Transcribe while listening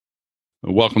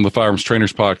Welcome to the Firearms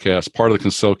Trainers Podcast, part of the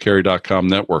ConcealCarry.com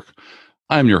network.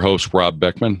 I'm your host, Rob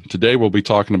Beckman. Today we'll be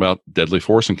talking about deadly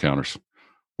force encounters.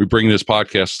 We bring this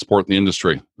podcast to support the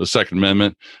industry, the Second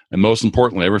Amendment, and most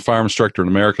importantly, every firearm instructor in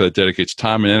America that dedicates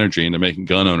time and energy into making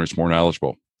gun owners more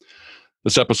knowledgeable.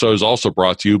 This episode is also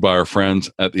brought to you by our friends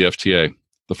at the FTA,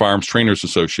 the Firearms Trainers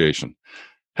Association.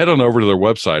 Head on over to their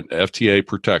website,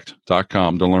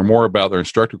 ftaprotect.com, to learn more about their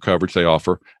instructor coverage they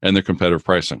offer and their competitive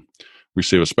pricing.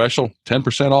 Receive a special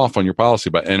 10% off on your policy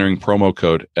by entering promo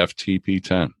code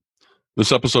FTP10.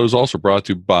 This episode is also brought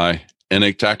to you by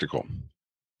N8 Tactical.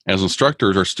 As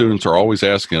instructors, our students are always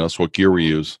asking us what gear we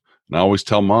use, and I always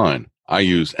tell mine, I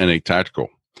use N8 Tactical.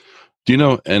 Do you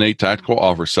know N8 Tactical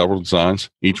offers several designs,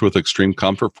 each with extreme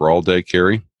comfort for all-day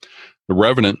carry? The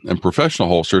Revenant and Professional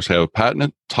holsters have a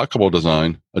patented tuckable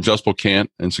design, adjustable cant,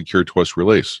 and secure twist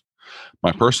release.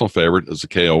 My personal favorite is the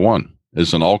KO1. It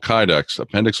is an all-Kydex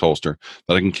appendix holster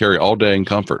that I can carry all day in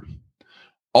comfort.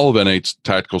 All of N8's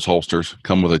Tactical's holsters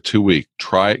come with a 2-week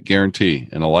try-it guarantee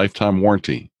and a lifetime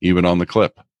warranty, even on the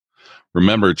clip.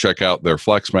 Remember to check out their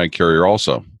Flex Mag carrier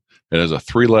also. It has a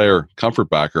 3-layer comfort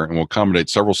backer and will accommodate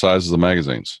several sizes of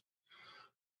magazines.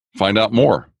 Find out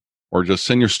more, or just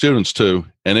send your students to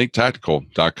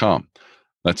n8tactical.com.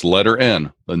 That's letter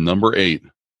N, the number 8,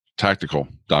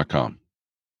 tactical.com.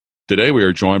 Today, we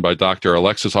are joined by Dr.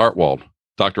 Alexis Artwold.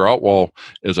 Dr. Artwold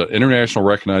is an international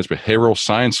recognized behavioral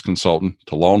science consultant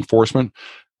to law enforcement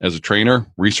as a trainer,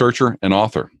 researcher, and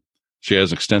author. She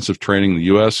has extensive training in the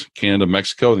U.S., Canada,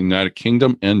 Mexico, the United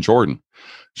Kingdom, and Jordan.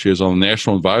 She is on the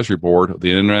National Advisory Board of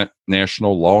the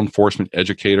International Law Enforcement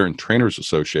Educator and Trainers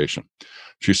Association.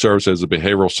 She serves as the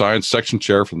Behavioral Science Section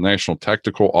Chair for the National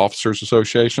Tactical Officers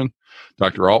Association.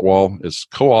 Dr. Artwold is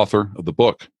co-author of the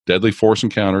book, Deadly Force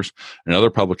Encounters, and other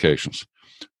publications.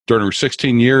 During her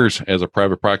 16 years as a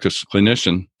private practice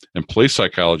clinician and police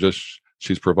psychologist,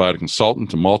 she's provided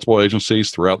consultant to multiple agencies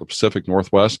throughout the Pacific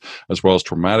Northwest, as well as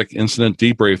traumatic incident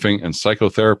debriefing and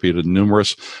psychotherapy to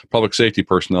numerous public safety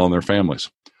personnel and their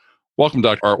families. Welcome,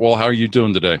 Dr. Artwold. How are you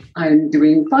doing today? I'm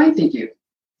doing fine, thank you.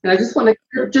 And I just want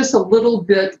to just a little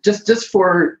bit, just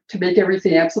to make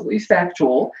everything absolutely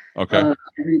factual. Okay. I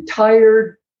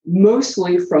retired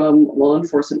mostly from law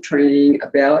enforcement training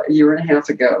about a year and a half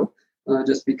ago,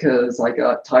 just because I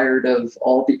got tired of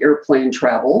all the airplane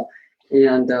travel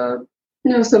and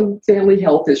some family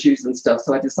health issues and stuff.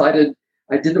 So I decided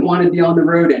I didn't want to be on the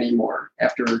road anymore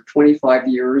after 25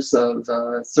 years of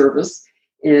service.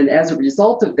 And as a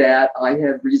result of that, I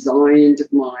have resigned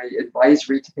my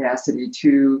advisory capacity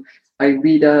to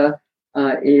ILEDA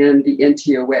and the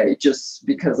NTOA, just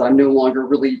because I'm no longer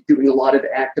really doing a lot of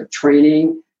active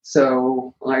training.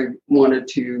 So I wanted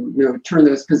to turn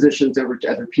those positions over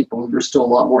to other people who are still a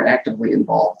lot more actively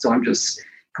involved. So I'm just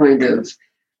kind of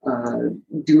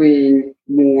doing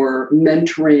more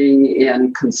mentoring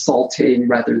and consulting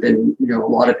rather than a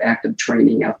lot of active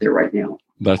training out there right now.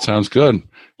 That sounds good.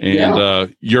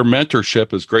 And your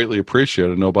mentorship is greatly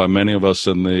appreciated, I know, by many of us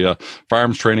in the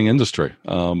firearms training industry.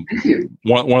 One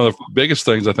of the biggest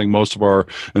things I think most of our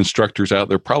instructors out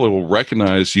there probably will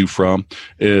recognize you from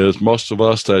is most of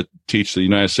us that teach the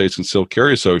United States Concealed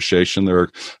Carry Association, their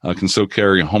Concealed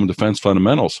Carry and Home Defense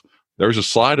Fundamentals. There's a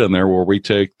slide in there where we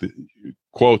take the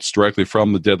quotes directly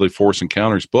from the Deadly Force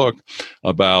Encounters book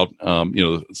about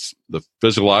the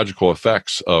physiological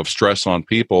effects of stress on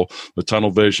people, the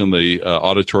tunnel vision, the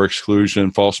auditory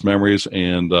exclusion, false memories,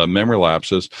 and memory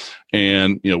lapses.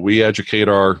 And we educate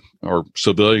our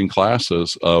civilian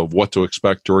classes of what to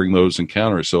expect during those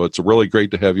encounters. So it's really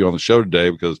great to have you on the show today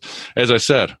because, as I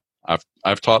said,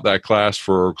 I've taught that class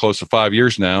for close to 5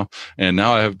 years now, and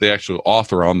now I have the actual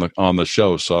author on the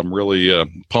show. So I'm really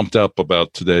pumped up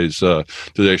about today's show,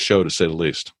 to say the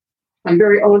least. I'm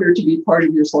very honored to be part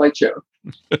of your slideshow.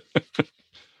 Well,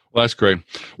 that's great.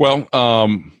 Well,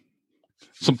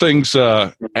 some things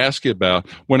ask you about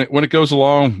when it goes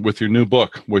along with your new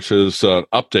book, which is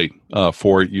update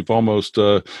for it. You've almost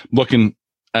looking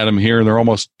at them here, and they're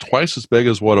almost twice as big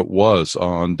as what it was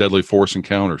on Deadly Force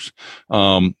Encounters.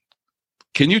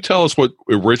 Can you tell us what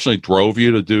originally drove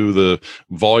you to do the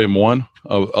volume 1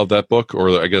 of that book,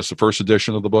 or I guess the first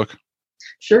edition of the book?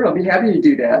 Sure, I'll be happy to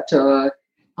do that.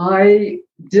 I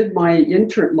did my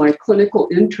clinical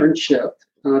internship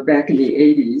back in the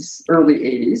early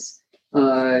 80s,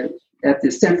 at the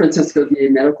San Francisco VA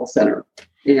Medical Center.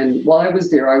 And while I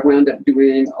was there, I wound up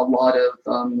doing a lot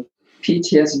of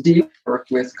PTSD work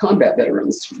with combat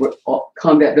veterans from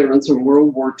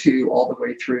World War II all the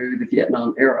way through the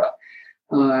Vietnam era.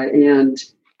 And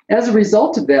as a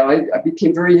result of that, I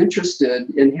became very interested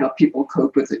in how people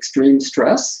cope with extreme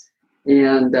stress.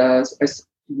 And I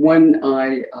when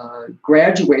I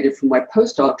graduated from my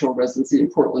postdoctoral residency in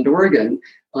Portland, Oregon,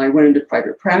 I went into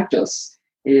private practice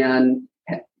and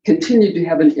continued to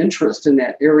have an interest in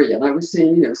that area. And I was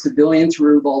seeing, civilians who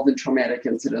were involved in traumatic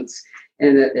incidents.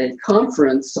 And at a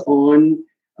conference on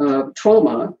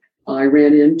trauma, I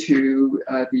ran into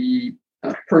the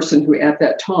person who at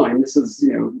that time, this is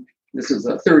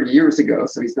 30 years ago,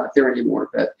 so he's not there anymore,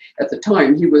 but at the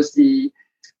time, he was the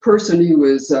person who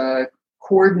was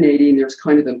coordinating their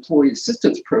kind of employee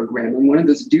assistance program. And one of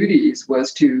his duties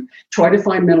was to try to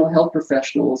find mental health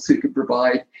professionals who could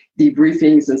provide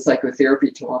debriefings and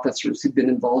psychotherapy to officers who've been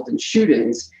involved in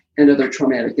shootings and other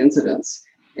traumatic incidents.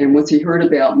 And once he heard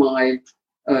about my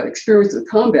experience with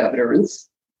combat veterans,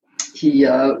 he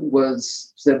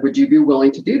said, would you be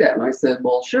willing to do that? And I said,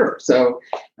 well, sure. So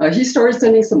he started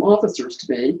sending some officers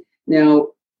to me. Now,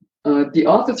 the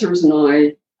officers and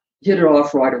I hit it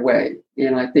off right away.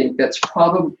 And I think that's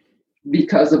probably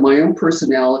because of my own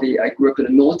personality. I grew up in a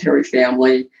military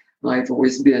family. I've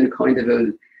always been kind of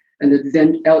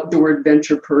an outdoor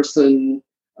adventure person,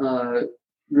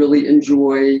 really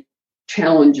enjoy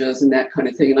challenges and that kind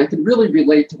of thing. And I could really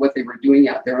relate to what they were doing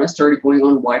out there. And I started going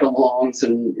on ride-alongs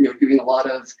and doing a lot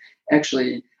of,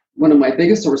 actually, one of my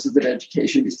biggest sources of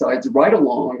education besides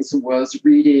ride-alongs was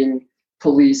reading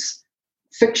police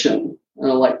fiction,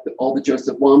 like all the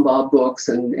Joseph Wambaugh books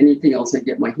and anything else I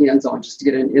get my hands on, just to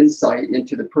get an insight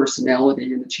into the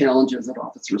personality and the challenges that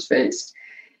officers faced.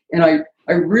 And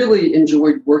I really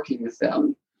enjoyed working with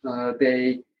them.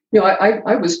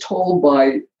 I was told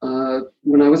by,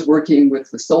 when I was working with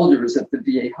the soldiers at the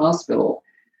VA hospital,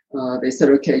 they said,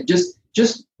 okay, just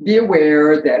be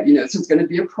aware that, this is going to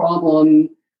be a problem.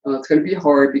 It's going to be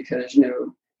hard because,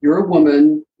 you're a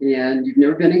woman and you've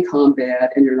never been in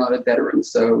combat and you're not a veteran.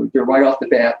 So you're right off the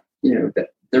bat, that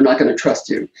they're not going to trust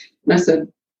you. And I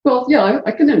said, well, yeah,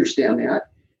 I can understand that.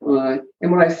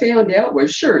 And what I found out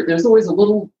was, sure, there's always a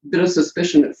little bit of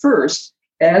suspicion at first,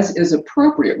 as is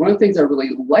appropriate. One of the things I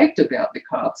really liked about the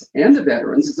cops and the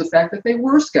veterans is the fact that they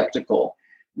were skeptical.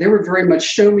 They were very much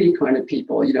show me kind of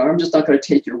people. I'm just not going to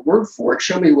take your word for it.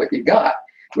 Show me what you got,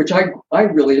 which I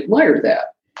really admire that.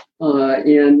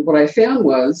 And what I found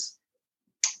was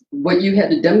what you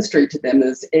had to demonstrate to them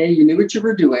is, A, you knew what you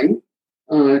were doing,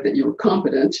 that you were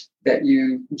competent, that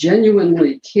you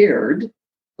genuinely cared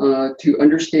to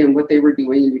understand what they were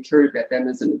doing, and you cared about them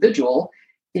as an individual,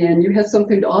 and you had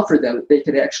something to offer them that they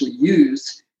could actually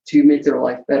use to make their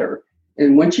life better.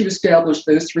 And once you established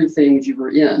those three things, you were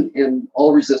in, and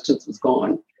all resistance was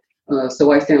gone.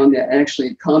 So I found that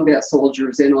actually combat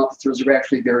soldiers and officers are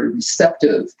actually very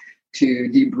receptive to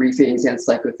debriefings and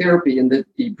psychotherapy. And the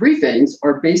debriefings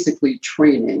are basically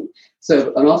training.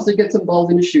 So an officer gets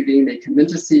involved in a shooting, they come in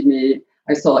to see me.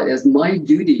 I saw it as my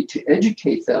duty to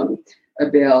educate them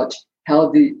about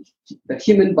how the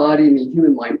human body and the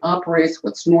human mind operates,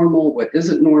 what's normal, what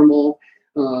isn't normal,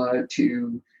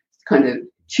 to kind of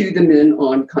cue them in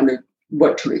on kind of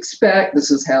what to expect.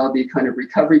 This is how the kind of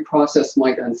recovery process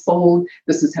might unfold.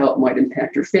 This is how it might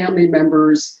impact your family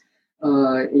members.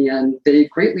 And they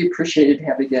greatly appreciated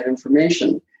having that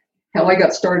information. How I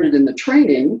got started in the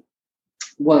training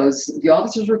was the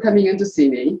officers were coming in to see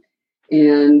me,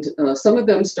 and some of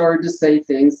them started to say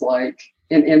things like,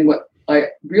 and what I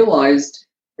realized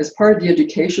as part of the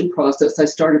education process, I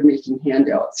started making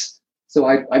handouts. So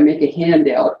I make a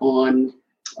handout on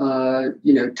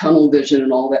tunnel vision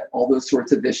and all those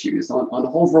sorts of issues, on a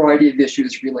whole variety of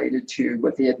issues related to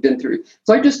what they had been through.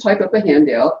 So I just type up a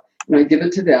handout and I give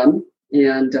it to them.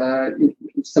 And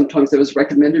sometimes it was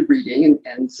recommended reading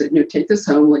and said, take this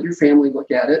home, let your family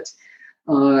look at it.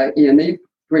 And they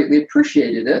greatly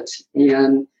appreciated it.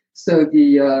 And so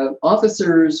the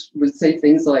officers would say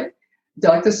things like,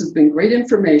 Doc, this has been great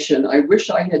information. I wish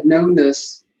I had known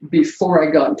this before I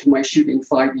got into my shooting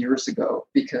 5 years ago,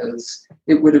 because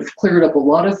it would have cleared up a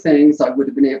lot of things. I would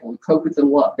have been able to cope with it a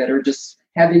lot better just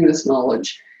having this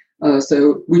knowledge.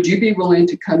 So would you be willing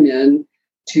to come in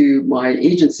to my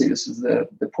agency? This is the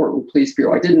Portland Police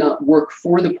Bureau. I did not work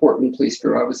for the Portland Police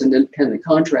Bureau. I was an independent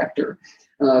contractor.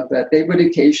 But they would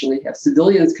occasionally have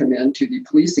civilians come in to the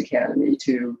police academy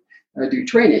to do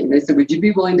training. They said, would you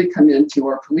be willing to come into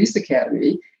our police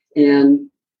academy and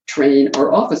train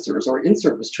our officers, or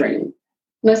in-service training?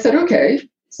 And I said, okay.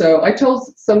 So I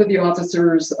told some of the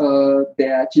officers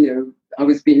that, I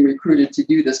was being recruited to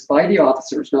do this by the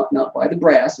officers, not by the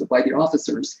brass, but by the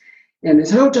officers. And they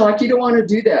said, oh, Doc, you don't want to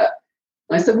do that.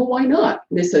 I said, well, why not?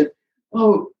 And they said,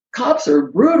 oh, cops are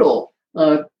brutal.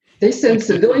 They send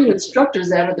civilian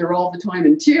instructors out of there all the time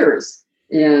in tears.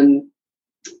 And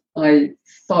I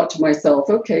thought to myself,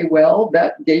 okay, well,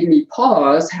 that gave me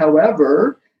pause.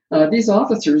 However, these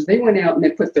officers, they went out and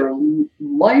they put their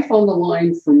life on the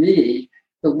line for me.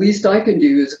 The least I can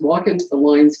do is walk into the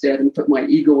lion's den and put my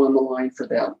ego on the line for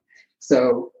them.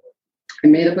 So I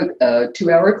made up a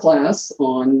 2-hour class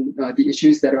on the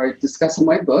issues that I discuss in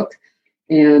my book.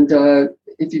 And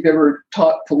if you've ever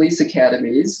taught police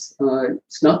academies,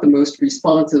 it's not the most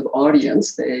responsive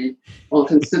audience. They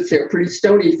often sit there pretty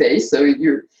stony-faced, so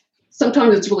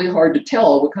sometimes it's really hard to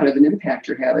tell what kind of an impact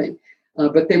you're having.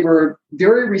 But they were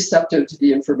very receptive to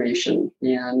the information.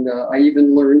 And I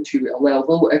even learned to allow a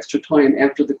little extra time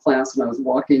after the class when I was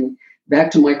walking back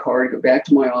to my car to go back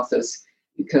to my office,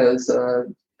 because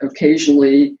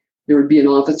occasionally there would be an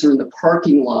officer in the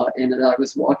parking lot, and I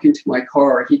was walking to my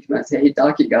car. He'd come out and say, "Hey,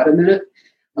 Doc, you got a minute?"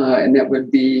 And that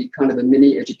would be kind of a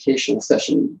mini educational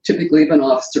session, typically of an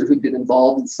officer who'd been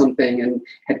involved in something and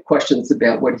had questions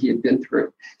about what he had been through.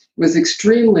 It was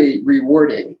extremely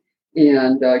rewarding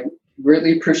and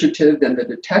greatly appreciative. Then the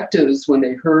detectives, when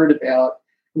they heard about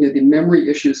the memory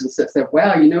issues and stuff, said,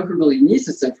 "Wow, who really needs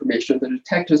this information?" The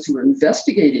detectives who were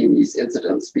investigating these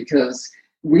incidents, because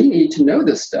we need to know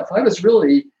this stuff. I was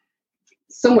really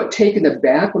somewhat taken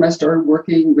aback when I started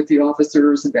working with the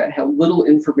officers about how little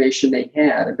information they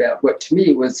had about what to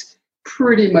me was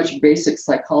pretty much basic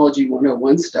psychology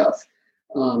 101 stuff.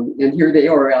 And here they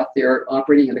are out there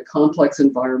operating in a complex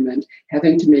environment,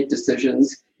 having to make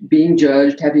decisions, being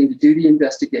judged, having to do the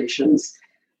investigations.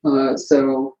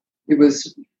 So it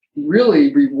was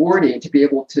really rewarding to be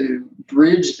able to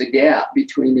bridge the gap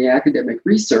between the academic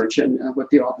research and what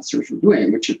the officers were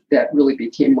doing, which that really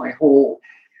became my whole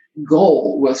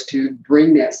goal, was to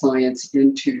bring that science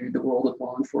into the world of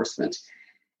law enforcement.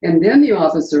 And then the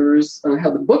officers, how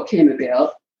the book came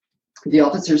about, the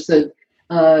officers said,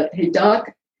 "Hey,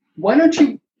 Doc, why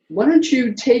don't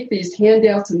you take these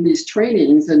handouts and these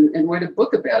trainings and write a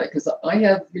book about it? Because I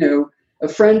have, a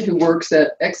friend who works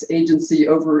at X agency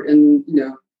over in,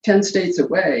 10 states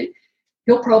away.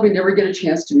 He'll probably never get a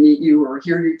chance to meet you or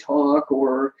hear you talk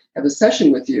or have a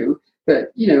session with you.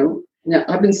 But, now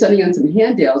I've been sending in some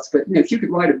handouts, but, if you could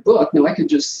write a book, I could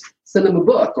just send them a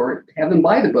book or have them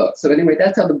buy the book." So anyway,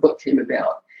 that's how the book came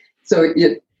about. So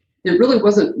it really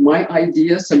wasn't my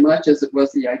idea so much as it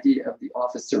was the idea of the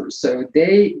officers. So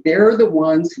they're the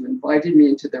ones who invited me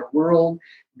into their world.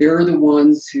 They're the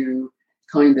ones who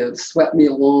kind of swept me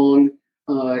along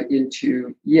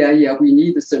into, we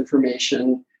need this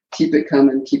information. Keep it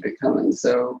coming, keep it coming.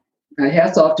 So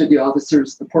hats off to the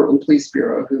officers, the Portland Police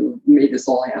Bureau, who made this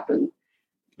all happen.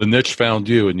 The niche found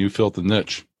you, and you filled the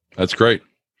niche. That's great.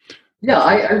 Yeah,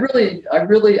 I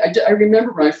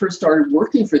remember when I first started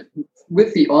working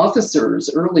with the officers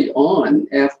early on,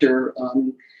 after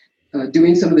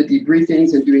doing some of the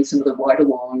debriefings and doing some of the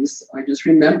ride-alongs. I just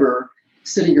remember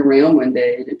sitting around one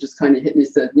day, and it just kind of hit me,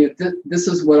 said, this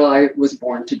is what I was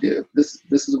born to do. This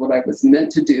is what I was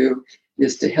meant to do,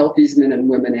 is to help these men and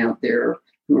women out there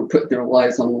who are putting their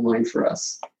lives on the line for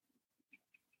us.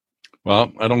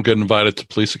 Well, I don't get invited to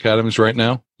police academies right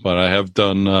now, but I have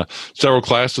done several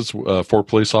classes for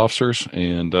police officers,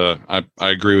 and I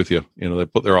agree with you. They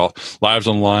put their lives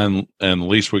on the line, and the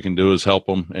least we can do is help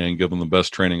them and give them the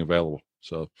best training available.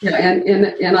 So yeah,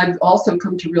 and I've also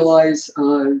come to realize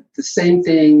the same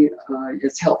thing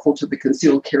is helpful to the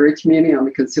concealed carry community. I'm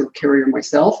a concealed carrier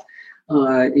myself,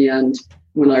 and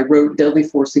when I wrote Deadly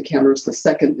Force Encounters, the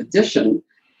second edition,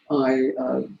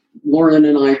 Lauren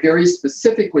and I very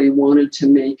specifically wanted to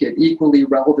make it equally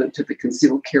relevant to the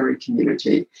concealed carry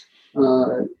community.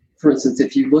 For instance,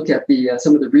 if you look at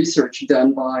some of the research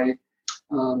done by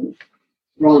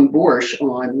Ron Borsch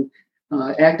on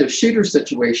active shooter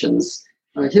situations,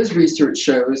 his research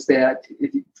shows that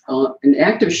in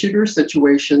active shooter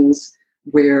situations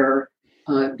where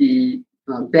the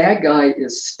bad guy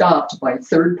is stopped by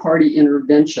third-party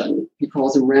intervention, he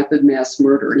calls them rapid mass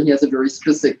murder, and he has a very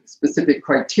specific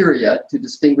criteria to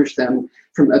distinguish them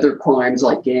from other crimes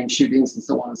like gang shootings and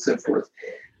so on and so forth.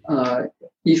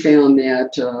 He found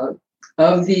that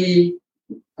of the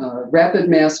rapid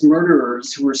mass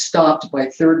murderers who were stopped by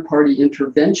third-party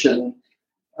intervention,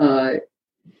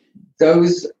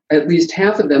 those, at least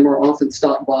half of them, are often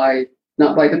stopped by,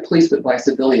 not by the police, but by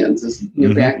civilians. As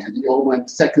back to the old one,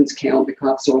 seconds count, the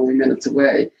cops are only minutes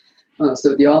away.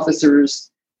 So the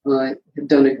officers have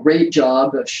done a great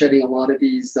job of shutting a lot of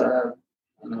these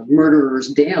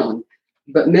murderers down,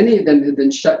 but many of them have been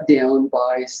shut down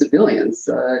by civilians.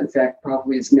 In fact,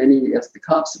 probably as many as the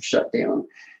cops have shut down.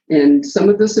 And some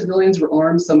of the civilians were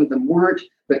armed, some of them weren't,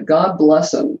 but God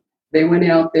bless them. They went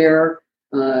out there,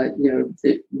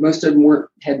 most of them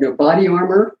had no body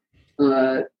armor.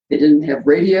 They didn't have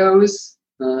radios.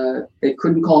 They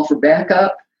couldn't call for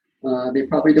backup. They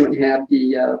probably don't have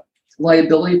the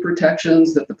liability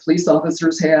protections that the police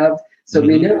officers have. So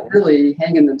they're not really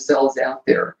hanging themselves out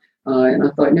there. And I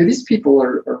thought, these people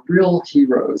are real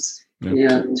heroes.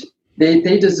 Yeah. And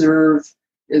they deserve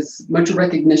as much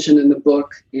recognition in the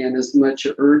book and as much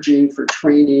urging for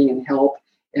training and help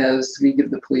as we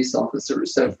give the police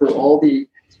officers. So for all the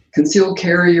concealed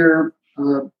carrier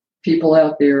people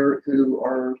out there who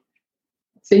are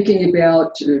thinking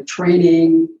about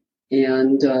training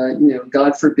and,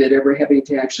 God forbid ever having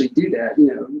to actually do that,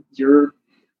 you're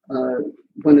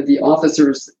one of the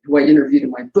officers who I interviewed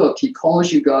in my book. He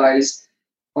calls you guys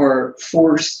our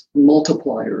force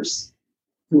multipliers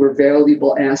who are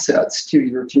valuable assets to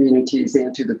your communities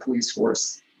and to the police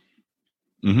force.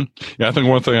 Mm-hmm. Yeah, I think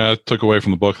one thing I took away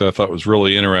from the book that I thought was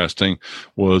really interesting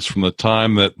was from the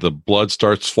time that the blood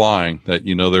starts flying, that,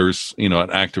 there's, an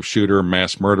active shooter,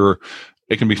 mass murderer,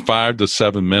 it can be 5 to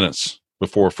 7 minutes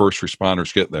before first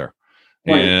responders get there.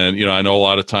 Right. And, I know a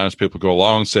lot of times people go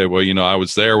along and say, well, I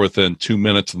was there within 2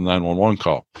 minutes of the 911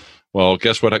 call. Well,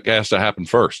 guess what has to happen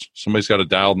first? Somebody's got to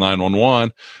dial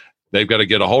 911. They've got to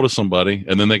get a hold of somebody,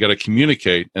 and then they got to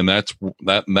communicate, and that's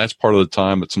part of the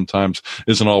time that sometimes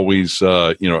isn't always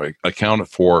accounted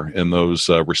for in those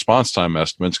response time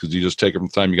estimates, because you just take it from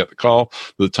the time you get the call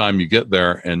to the time you get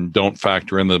there, and don't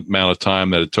factor in the amount of time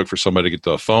that it took for somebody to get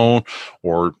to a phone,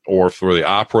 or for the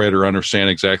operator to understand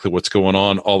exactly what's going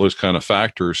on. All those kind of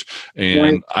factors,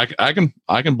 and right. I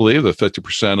can believe that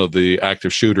 50% of the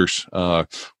active shooters, are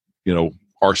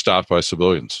stopped by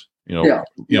civilians.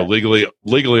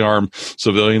 Legally armed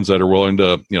civilians that are willing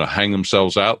to, hang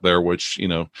themselves out there, which,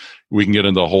 we can get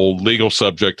into a whole legal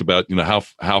subject about,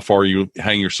 how far you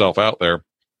hang yourself out there.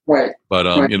 Right. But,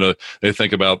 right. They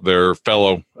think about their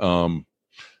fellow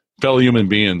human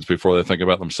beings before they think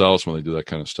about themselves when they do that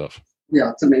kind of stuff.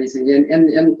 Yeah, it's amazing.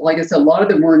 And like I said, a lot of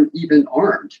them weren't even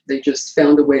armed. They just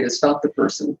found a way to stop the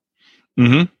person.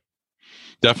 Mm-hmm.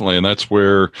 Definitely. And that's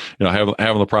where,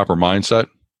 having the proper mindset,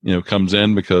 comes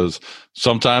in, because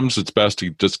sometimes it's best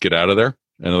to just get out of there.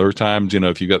 And other times,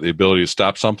 if you've got the ability to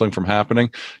stop something from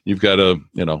happening, you've got to,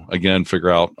 again,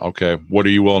 figure out, okay, what are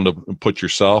you willing to put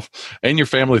yourself and your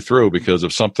family through? Because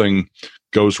if something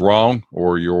goes wrong,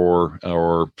 or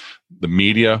the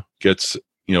media gets,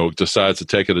 decides to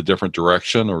take it a different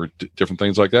direction, or different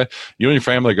things like that, you and your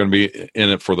family are going to be in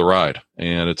it for the ride.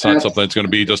 And it's not something that's going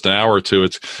to be just an hour or two.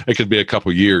 It could be a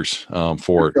couple years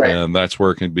for it. Right. And that's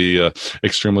where it can be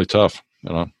extremely tough.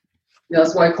 Yeah,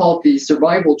 that's why I call it the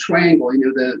survival triangle.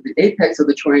 The apex of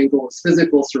the triangle is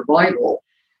physical survival.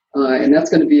 And that's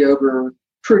going to be over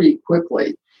pretty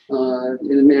quickly,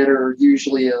 in a matter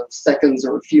usually of seconds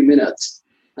or a few minutes.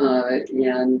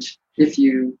 And if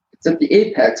it's at the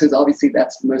apex, because obviously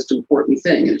that's the most important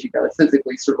thing, is you've got to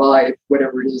physically survive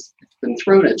whatever it is that's been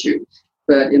thrown at you.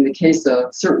 But in the case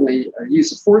of certainly a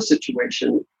use of force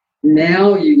situation,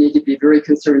 now you need to be very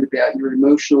concerned about your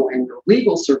emotional and your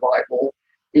legal survival.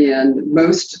 And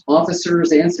most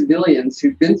officers and civilians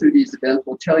who've been through these events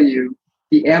will tell you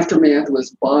the aftermath was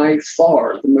by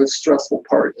far the most stressful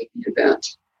part of the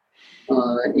event.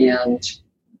 And,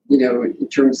 in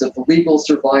terms of the legal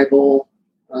survival,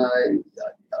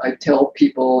 I tell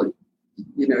people,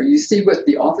 you see what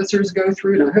the officers go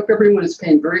through, and I hope everyone is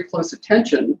paying very close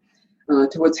attention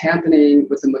to what's happening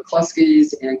with the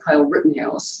McCluskeys and Kyle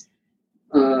Rittenhouse,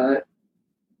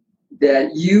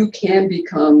 that you can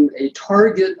become a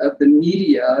target of the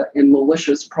media and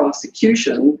malicious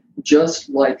prosecution, just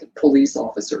like police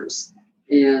officers.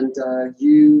 And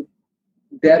you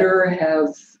better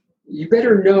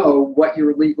know what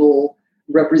your legal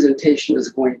representation is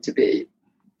going to be.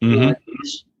 Mm-hmm.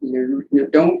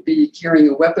 Don't be carrying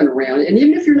a weapon around. And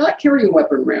even if you're not carrying a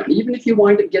weapon around, even if you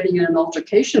wind up getting in an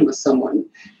altercation with someone,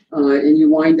 and you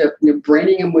wind up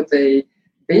braining them with a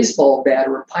baseball bat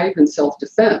or a pipe in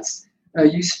self-defense,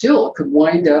 you still could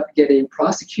wind up getting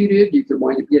prosecuted. You could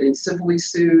wind up getting civilly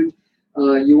sued.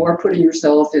 You are putting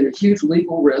yourself in a huge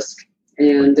legal risk,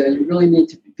 and you really need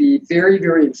to be very,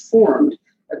 very informed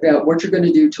about what you're going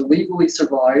to do to legally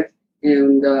survive,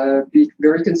 and be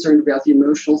very concerned about the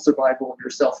emotional survival of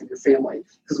yourself and your family.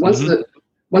 Because once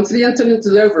the incident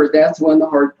is over, that's when the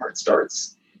hard part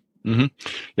starts. Mm-hmm.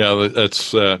 Yeah,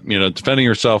 that's defending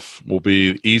yourself will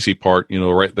be the easy part,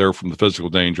 right there from the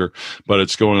physical danger. But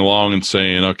it's going along and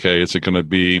saying, okay, is it going to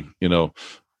be,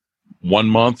 1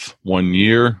 month, 1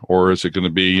 year, or is it going to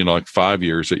be, like 5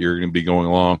 years that you're going to be going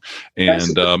along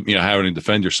and, having to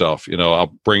defend yourself? I'll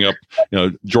bring up,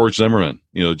 George Zimmerman.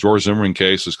 George Zimmerman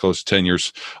case is close to 10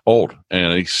 years old,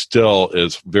 and he still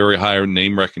is very high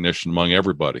name recognition among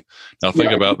everybody. Now,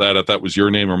 think about that. If that was your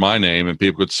name or my name, and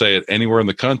people could say it anywhere in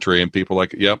the country, and people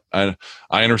like, yep, I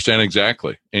understand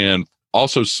exactly. And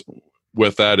also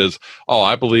with that is,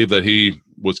 I believe that he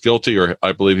was guilty, or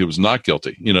I believe he was not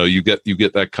guilty. You get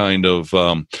that kind of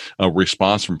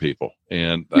response from people.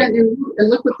 And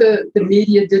look what the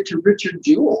media did to Richard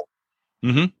Jewell.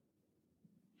 Mm-hmm.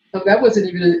 So that wasn't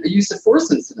even a use of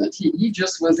force incident. He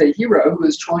just was a hero who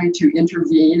was trying to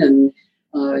intervene and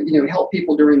help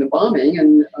people during the bombing,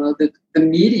 and the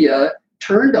media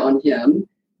turned on him.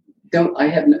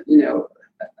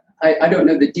 I don't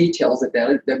know the details of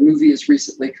that. The movie has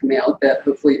recently come out that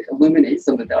hopefully illuminates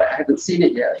some of that. I haven't seen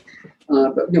it yet.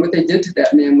 But what they did to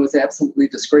that man was absolutely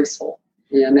disgraceful.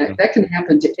 And that can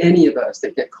happen to any of us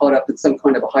that get caught up in some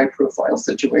kind of a high-profile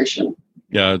situation.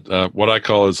 Yeah, what I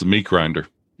call is the meat grinder.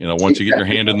 Once you get your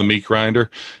hand in the meat grinder,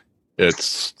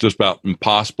 it's just about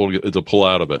impossible to pull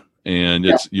out of it.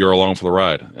 And you're along for the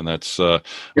ride, and that's a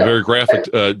very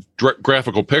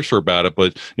graphical picture about it.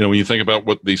 But when you think about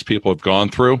what these people have gone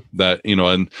through, that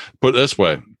and put it this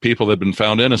way, people have been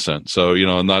found innocent. So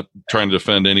I'm not trying to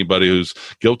defend anybody who's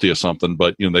guilty of something,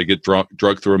 but they get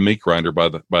drugged through a meat grinder by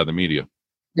the media.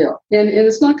 Yeah, and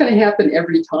it's not going to happen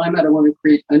every time. I don't want to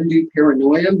create undue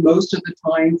paranoia. Most of the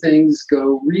time, things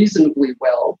go reasonably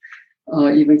well,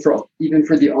 even for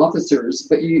the officers.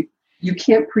 But you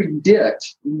can't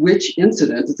predict which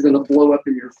incident is going to blow up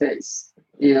in your face.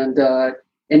 And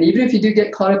even if you do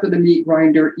get caught up in the meat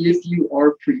grinder, if you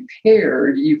are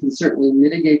prepared, you can certainly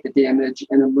mitigate the damage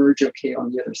and emerge okay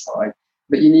on the other side.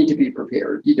 But you need to be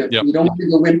prepared. You don't want to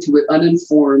go into it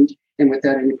uninformed and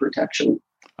without any protection.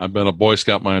 I've been a Boy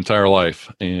Scout my entire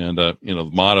life, and the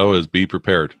motto is "Be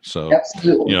prepared." So,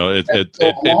 absolutely,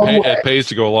 it pays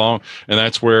to go along, and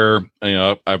that's where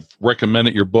I've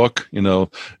recommended your book.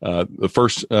 The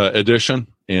first edition,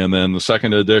 and then the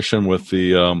second edition with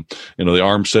the the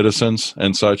armed citizens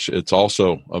and such. It's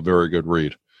also a very good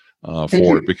read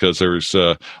for it, because there's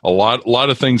a lot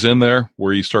of things in there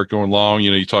where you start going along.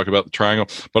 You talk about the triangle,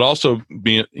 but also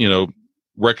being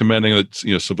recommending that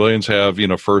civilians have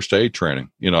first aid training,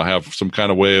 have some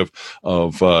kind of way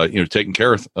of taking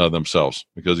care of themselves,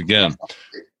 because again,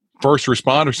 first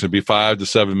responders can be 5 to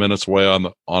 7 minutes away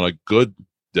on a good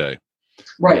day.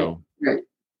 Right.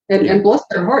 And bless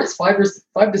their hearts, 5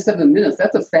 to 7 minutes,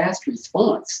 that's a fast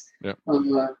response. Yeah.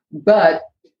 But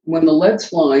when the lead's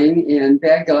flying and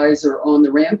bad guys are on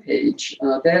the rampage,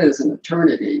 that is an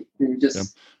eternity. And you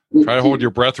just try to hold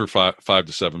your breath for 5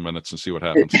 to 7 minutes and see what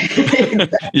happens.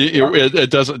 It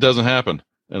doesn't happen.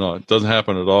 It doesn't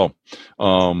happen at all.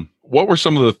 What were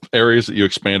some of the areas that you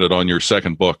expanded on your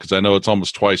second book? Because I know it's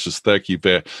almost twice as thick. You've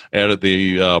added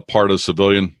the part of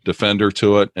civilian defender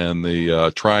to it, and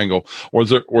the triangle.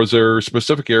 Was there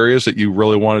specific areas that you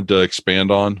really wanted to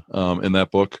expand on in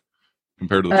that book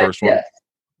compared to the first one?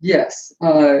 Yes.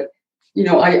 I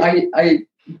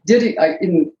did it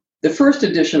in the first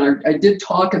edition. I did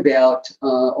talk about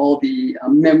all the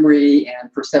memory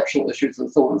and perceptual issues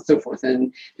and so on and so forth.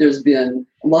 And there's been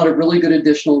a lot of really good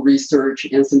additional research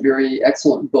and some very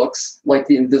excellent books like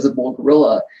The Invisible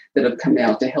Gorilla that have come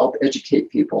out to help educate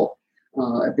people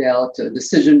about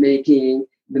decision-making,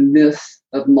 the myth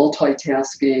of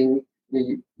multitasking.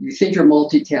 You think you're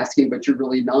multitasking, but you're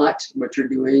really not. What you're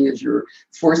doing is you're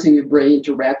forcing your brain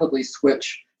to rapidly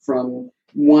switch from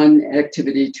one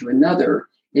activity to another.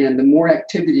 And the more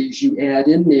activities you add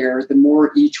in there, the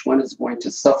more each one is going to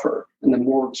suffer, and the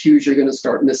more cues you're going to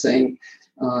start missing.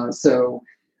 So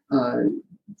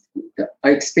I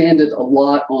expanded a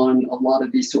lot on a lot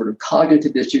of these sort of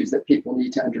cognitive issues that people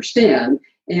need to understand,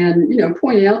 and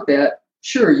pointing out that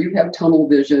sure, you have tunnel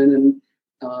vision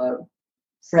and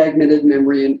fragmented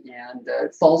memory and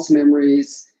false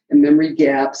memories and memory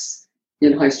gaps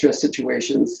in high stress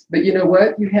situations. But you know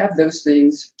what? You have those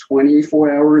things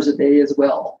 24 hours a day as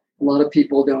well. A lot of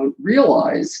people don't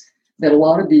realize that a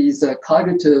lot of these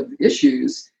cognitive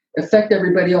issues affect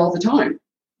everybody all the time.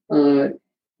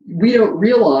 We don't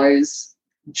realize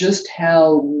just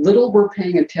how little we're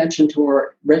paying attention to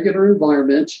our regular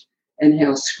environment and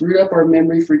how screwed up our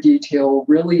memory for detail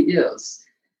really is.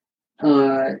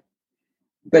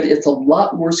 But it's a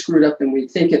lot more screwed up than we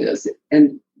think it is.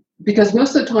 And because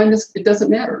most of the time, it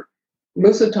doesn't matter.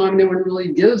 Most of the time, no one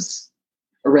really gives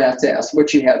a rat's ass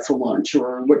what you had for lunch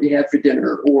or what you had for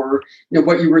dinner or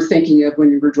what you were thinking of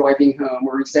when you were driving home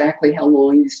or exactly how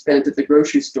long you spent at the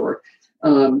grocery store.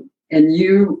 And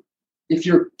if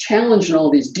you're challenged in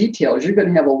all these details, you're going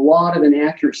to have a lot of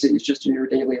inaccuracies just in your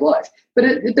daily life. But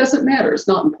it doesn't matter. It's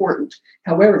not important.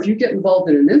 However, if you get involved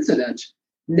in an incident,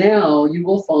 now you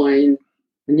will find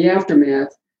in the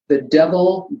aftermath, the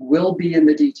devil will be in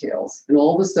the details. And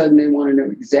all of a sudden, they want to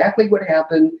know exactly what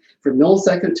happened from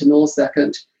millisecond to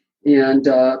millisecond. And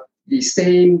the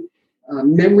same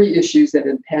memory issues that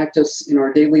impact us in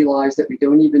our daily lives that we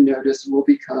don't even notice will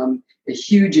become a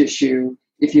huge issue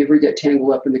if you ever get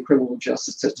tangled up in the criminal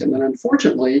justice system. And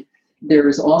unfortunately, there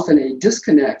is often a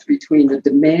disconnect between the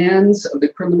demands of the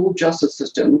criminal justice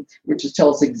system, which is tell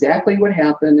us exactly what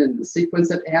happened and the sequence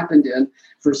that it happened in,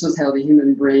 versus how the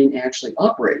human brain actually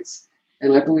operates.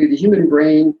 And I believe the human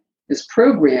brain is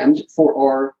programmed for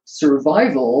our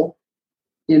survival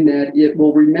in that it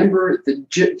will remember the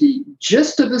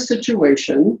gist of the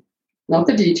situation, not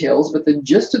the details, but the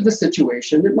gist of the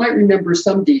situation. It might remember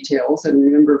some details and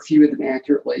remember a few of them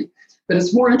accurately, but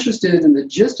it's more interested in the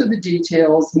gist of the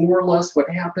details, more or less what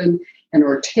happened, and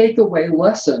our takeaway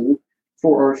lesson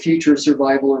for our future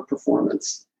survival or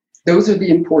performance. Those are the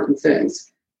important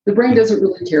things. The brain doesn't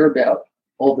really care about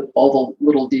all the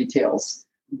little details.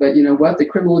 But you know what? The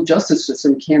criminal justice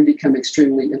system can become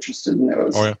extremely interested in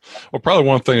those. Oh, yeah. Well, probably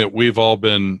one thing that we've all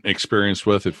been experienced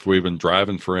with, if we've been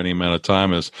driving for any amount of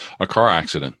time, is a car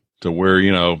accident. To where,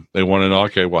 you know, they want to know,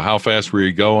 okay, well, how fast were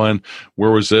you going?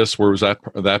 Where was this? Where was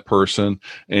that person?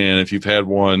 And if you've had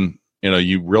one, you know,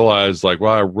 you realize like,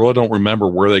 well, I really don't remember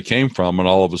where they came from. And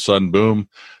all of a sudden, boom,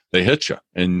 they hit you.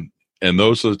 And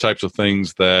those are the types of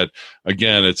things that,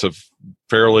 again, it's a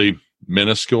fairly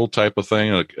minuscule type of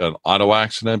thing, an auto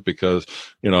accident, because,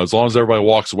 you know, as long as everybody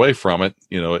walks away from it,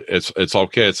 you know, it's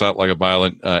okay. It's not like a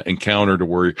violent encounter to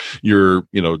where you're,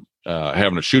 you know,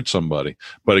 having to shoot somebody,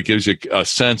 but it gives you a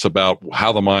sense about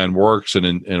how the mind works,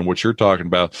 and what you're talking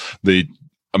about, the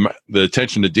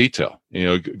attention to detail. You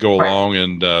know, go along,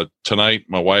 and tonight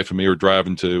my wife and me were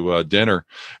driving to dinner,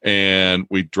 and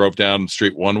we drove down the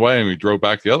street one way and we drove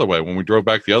back the other way. When we drove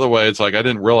back the other way, it's like I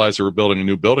didn't realize they were building a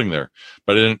new building there,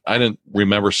 but I didn't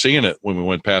remember seeing it when we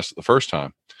went past it the first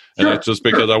time. And that's just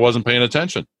because I wasn't paying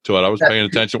attention to it. I was paying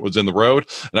attention to what was in the road,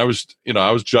 and I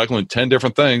was juggling 10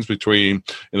 different things between,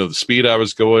 you know, the speed I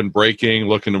was going, braking,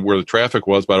 looking at where the traffic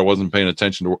was, but I wasn't paying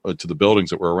attention to the buildings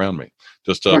that were around me.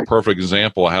 Just a perfect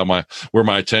example of how where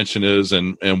my attention is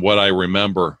and what I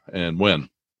remember and when.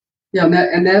 Yeah,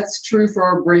 and that's true for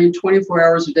our brain 24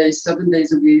 hours a day, 7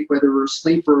 days a week, whether we're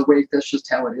asleep or awake. That's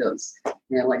just how it is.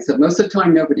 And like I said, most of the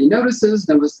time nobody notices,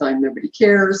 most of the time nobody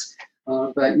cares.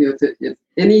 But you know, if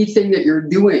anything that you're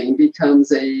doing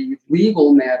becomes a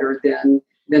legal matter, then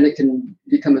it can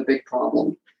become a big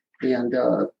problem. And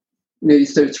you know,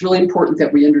 so it's really important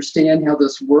that we understand how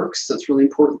this works. It's really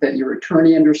important that your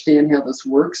attorney understand how this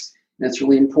works. And it's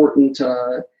really important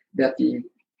that the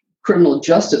criminal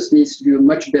justice needs to do a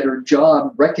much better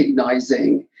job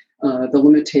recognizing the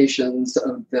limitations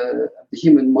of the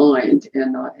human mind,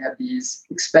 and not have these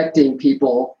expecting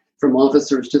people, from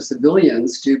officers to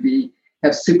civilians, to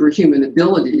have superhuman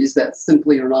abilities that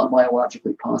simply are not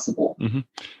biologically possible. Mm-hmm.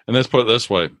 And let's put it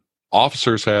this way.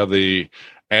 Officers have the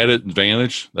added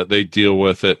advantage that they deal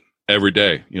with it every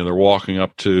day. You know, they're walking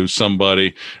up to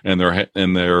somebody and they're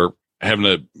having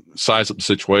to size up the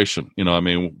situation. You know, I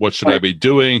mean, what should I be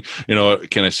doing? You know,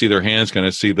 can I see their hands? Can I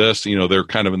see this? You know, they're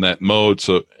kind of in that mode,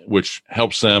 so which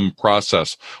helps them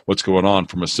process what's going on.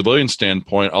 From a civilian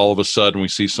standpoint, all of a sudden we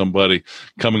see somebody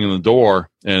coming in the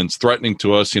door and it's threatening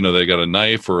to us. You know, they got a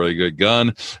knife or a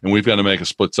gun, and we've got to make a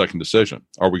split-second decision.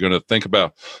 Are we going to think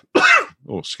about,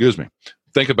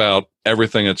 think about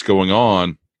everything that's going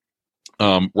on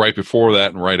right before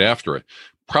that and right after it?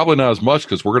 Probably not as much,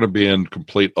 because we're going to be in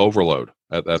complete overload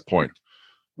at that point.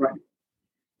 Right.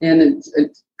 And a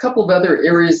couple of other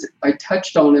areas I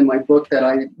touched on in my book that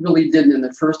I really didn't in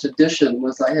the first edition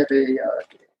was I have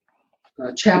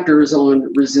chapters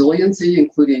on resiliency,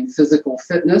 including physical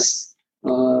fitness,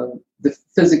 the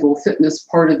physical fitness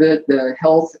part of it, the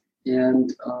health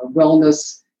and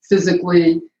wellness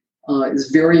physically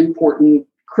is very important,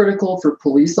 critical for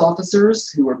police officers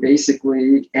who are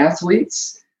basically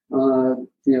athletes.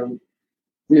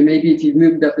 Maybe if you've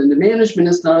moved up into management,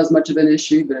 it's not as much of an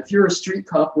issue, but if you're a street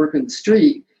cop working the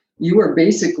street, you are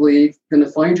basically going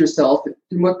to find yourself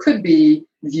in what could be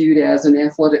viewed as an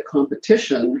athletic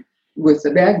competition with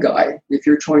the bad guy if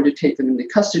you're trying to take them into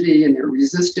custody and they're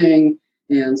resisting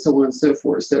and so on and so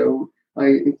forth. So I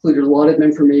included a lot of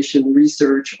information,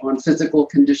 research on physical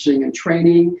conditioning and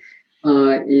training.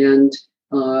 And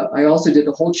I also did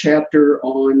a whole chapter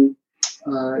on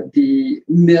the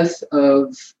myth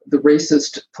of the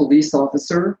racist police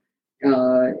officer.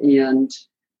 And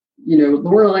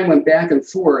Laura and I went back and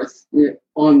forth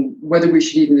on whether we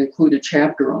should even include a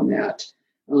chapter on that.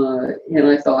 And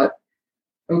I thought,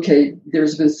 okay,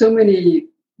 there's been so many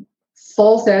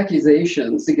false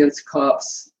accusations against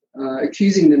cops,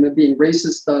 accusing them of being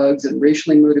racist thugs and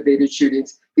racially motivated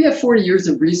shootings. We have 40 years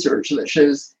of research that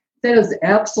shows that is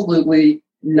absolutely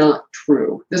not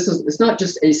true. It's not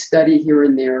just a study here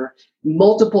and there.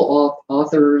 Multiple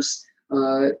authors,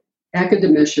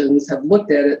 academicians have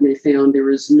looked at it, and they found there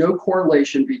is no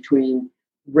correlation between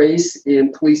race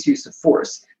and police use of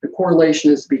force. The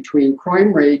correlation is between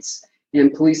crime rates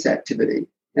and police activity,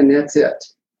 and that's it.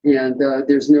 And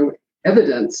there's no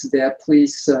evidence that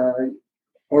police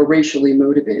are racially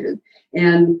motivated.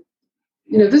 And,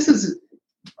 this is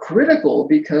critical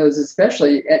because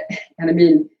especially, and I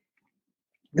mean,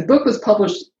 the book was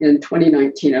published in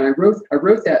 2019, and I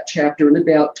wrote that chapter in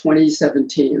about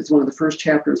 2017. It was one of the first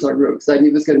chapters I wrote because I knew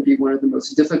it was going to be one of the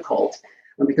most difficult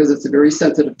because it's a very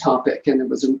sensitive topic, and it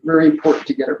was very important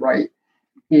to get it right.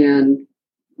 And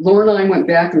Laura and I went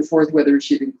back and forth whether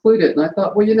she'd include it, and I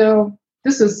thought, well,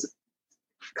 this is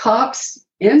cops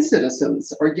and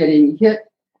citizens are getting hit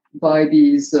by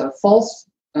these false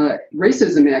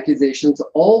racism accusations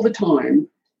all the time,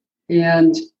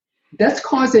 and that's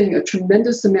causing a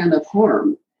tremendous amount of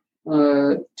harm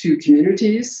to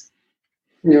communities.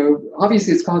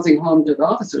 Obviously it's causing harm to the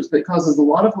officers, but it causes a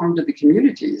lot of harm to the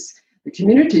communities. The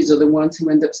communities are the ones who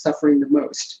end up suffering the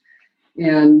most.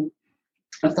 And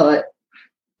I thought,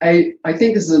 I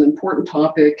think this is an important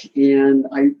topic, and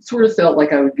I sort of felt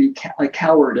like I would be a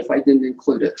coward if I didn't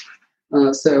include it.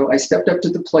 So I stepped up to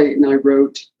the plate and I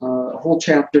wrote a whole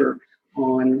chapter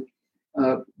on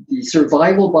the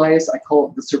survival bias. I call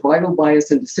it the survival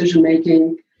bias in decision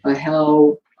making,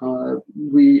 how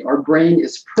our brain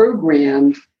is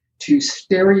programmed to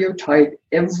stereotype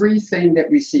everything that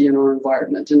we see in our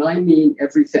environment. And I mean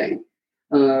everything.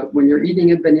 When you're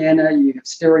eating a banana, you have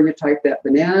stereotyped that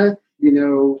banana, you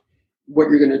know what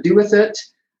you're going to do with it.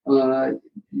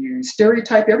 You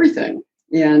stereotype everything.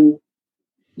 And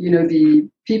the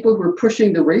people who are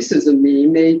pushing the racism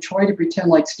meme, they try to pretend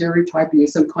like stereotyping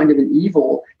is some kind of an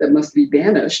evil that must be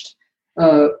banished,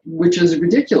 which is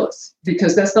ridiculous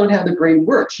because that's not how the brain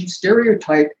works. You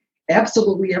stereotype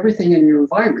absolutely everything in your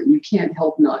environment. You can't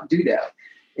help not do that.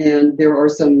 And there are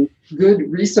some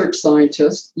good research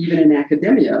scientists, even in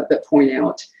academia, that point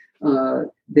out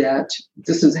that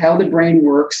this is how the brain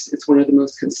works. It's one of the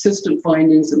most consistent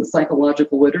findings in the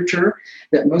psychological literature,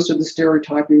 that most of the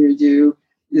stereotyping you do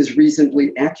is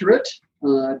reasonably accurate,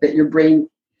 that your brain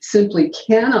simply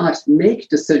cannot make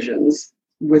decisions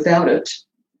without it.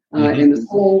 And this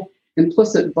whole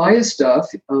implicit bias stuff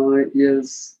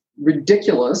is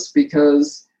ridiculous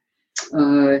because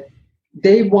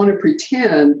they want to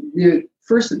pretend.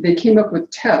 First, they came up with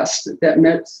tests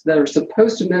that are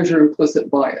supposed to measure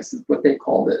implicit bias, is what they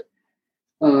called it.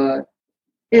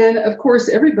 And of course,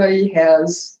 everybody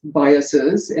has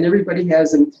biases, and everybody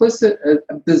has implicit,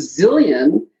 a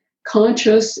bazillion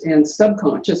conscious and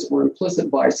subconscious or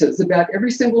implicit biases about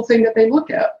every single thing that they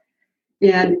look at.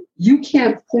 And you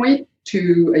can't point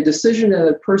to a decision that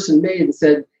a person made and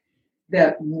said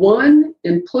that one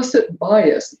implicit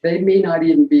bias they may not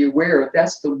even be aware of,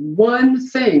 that's the one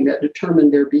thing that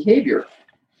determined their behavior.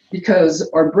 Because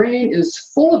our brain is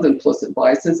full of implicit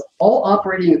biases, all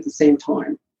operating at the same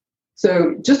time.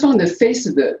 So just on the face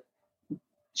of it,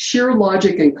 sheer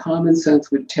logic and common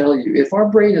sense would tell you, if our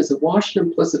brain is awash in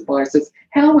implicit biases,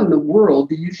 how in the world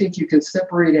do you think you can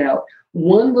separate out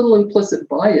one little implicit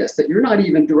bias that you're not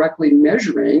even directly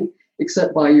measuring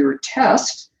except by your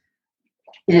test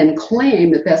and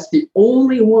claim that that's the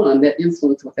only one that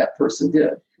influenced what that person did?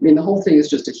 I mean, the whole thing is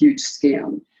just a huge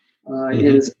scam. And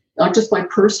it's not just my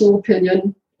personal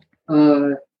opinion.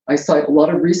 I cite a lot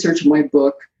of research in my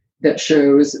book that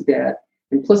shows that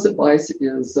implicit bias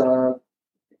is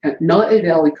not a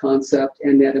valid concept,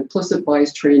 and that implicit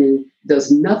bias training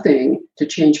does nothing to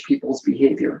change people's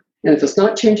behavior. And if it's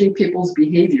not changing people's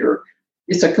behavior,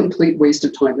 it's a complete waste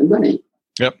of time and money.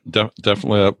 Yep,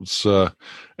 definitely.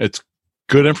 It's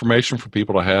good information for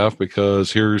people to have,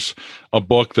 because here's a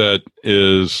book that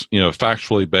is,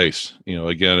 factually based.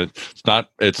 Again,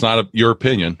 it's not your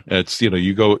opinion. It's,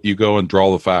 you go and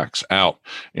draw the facts out,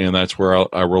 and that's where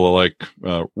I really like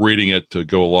reading it, to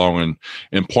go along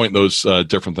and point those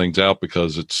different things out,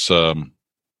 because it's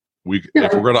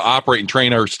if we're going to operate and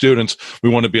train our students, we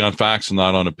want to be on facts and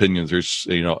not on opinions. There's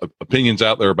opinions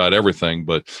out there about everything,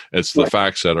 but it's the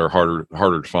facts that are harder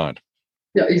to find.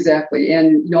 Yeah, exactly.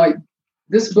 And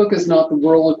this book is not the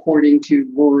world according to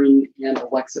Warren and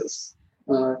Alexis.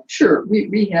 Sure,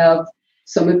 we have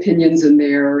some opinions in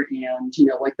there, and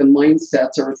like the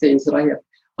mindsets are things that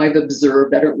I've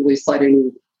observed. I don't really cite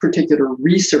any particular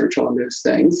research on those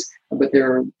things, but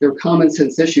they're common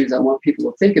sense issues I want people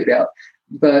to think about.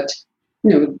 But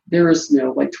there's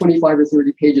like 25 or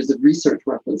 30 pages of research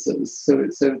references, so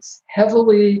it's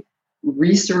heavily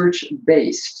research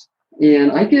based.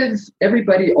 And I give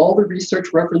everybody all the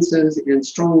research references and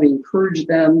strongly encourage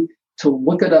them to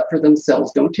look it up for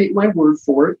themselves. Don't take my word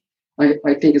for it.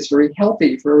 I think it's very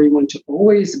healthy for everyone to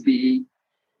always be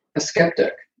a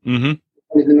skeptic. Mm-hmm.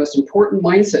 I mean, the most important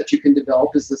mindset you can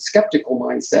develop is the skeptical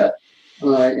mindset.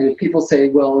 And if people say,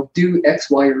 well, do X,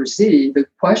 Y, or Z, the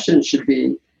question should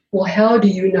be, well, how do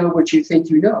you know what you think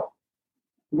you know?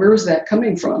 Where is that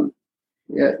coming from?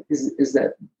 Is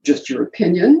that just your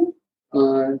opinion?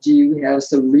 Do you have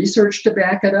some research to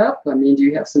back it up? I mean, do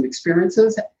you have some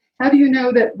experiences? How do you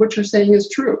know that what you're saying is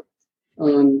true?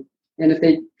 And if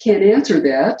they can't answer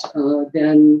that,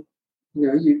 then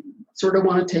you sort of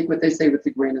want to take what they say with a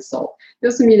grain of salt.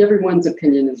 Doesn't mean everyone's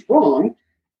opinion is wrong,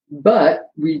 but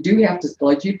we do have to,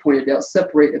 like you pointed out,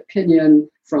 separate opinion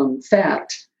from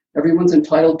fact. Everyone's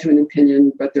entitled to an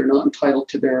opinion, but they're not entitled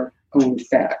to their own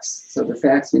facts. So the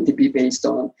facts need to be based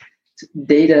on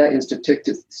data and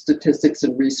statistics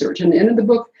and research. And in the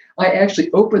book, I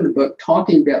actually open the book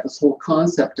talking about this whole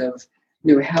concept of,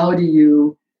 how do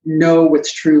you know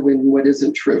what's true and what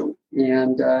isn't true?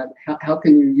 And how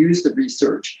can you use the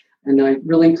research? And I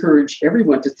really encourage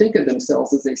everyone to think of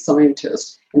themselves as a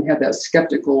scientist and have that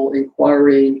skeptical,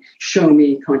 inquiring, show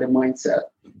me kind of mindset.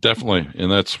 Definitely.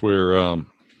 And that's where,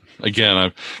 again,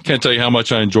 I can't tell you how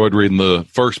much I enjoyed reading the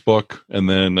first book and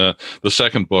then the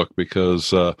second book,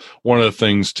 because one of the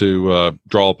things to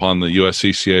draw upon the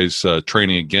USCCA's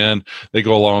training again, they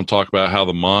go along and talk about how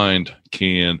the mind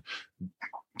can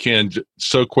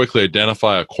so quickly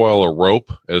identify a coil of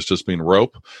rope as just being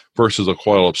rope versus a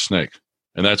coil of snake.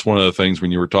 And that's one of the things when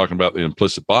you were talking about the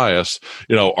implicit bias,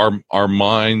 our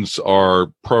minds are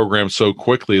programmed so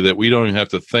quickly that we don't even have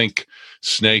to think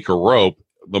snake or rope.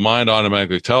 The mind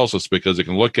automatically tells us because it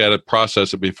can look at it,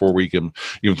 process it before we can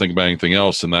even think about anything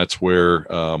else. And that's where,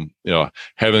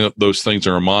 having those things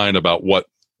in our mind about what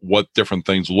different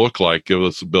things look like gives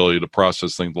us the ability to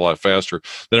process things a lot faster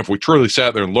than if we truly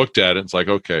sat there and looked at it. It's like,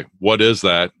 okay, what is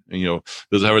that? And,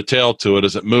 does it have a tail to it?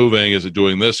 Is it moving? Is it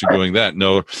doing this or doing that?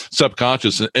 No,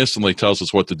 subconscious instantly tells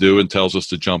us what to do and tells us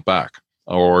to jump back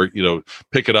or,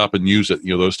 pick it up and use it,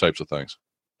 those types of things.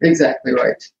 Exactly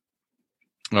right.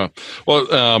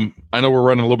 I know we're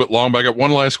running a little bit long, but I got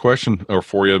one last question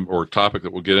for you or topic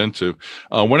that we'll get into.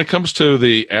 When it comes to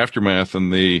the aftermath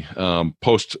and the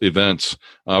post events,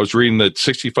 I was reading that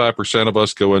 65% of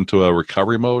us go into a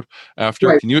recovery mode after.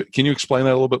 Right. Can you explain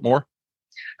that a little bit more?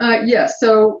 Yeah.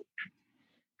 So,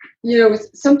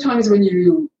 sometimes when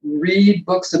you read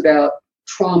books about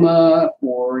trauma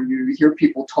or you hear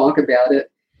people talk about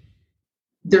it,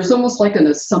 there's almost like an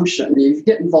assumption. You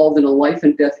get involved in a life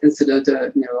and death incident,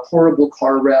 a horrible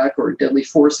car wreck or a deadly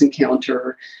force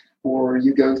encounter, or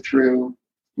you go through,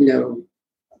 a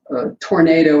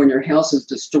tornado and your house is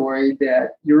destroyed,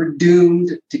 that you're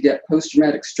doomed to get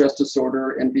post-traumatic stress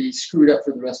disorder and be screwed up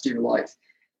for the rest of your life.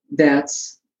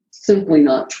 That's simply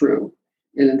not true.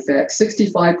 And in fact,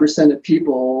 65% of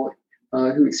people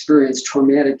who experience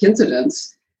traumatic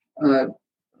incidents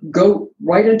go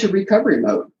right into recovery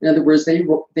mode. In other words, they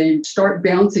start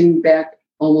bouncing back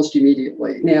almost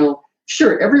immediately. Now,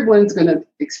 sure, everyone's going to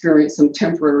experience some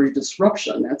temporary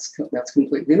disruption. That's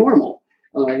completely normal.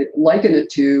 I liken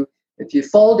it to if you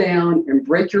fall down and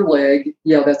break your leg,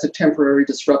 that's a temporary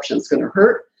disruption. It's going to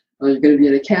hurt. You're going to be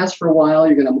in a cast for a while.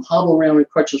 You're going to hobble around in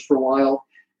crutches for a while.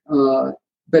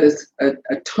 But it's a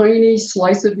tiny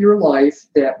slice of your life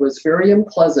that was very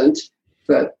unpleasant,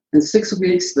 but in 6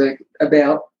 weeks, that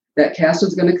cast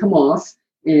is going to come off,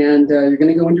 and you're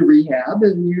going to go into rehab.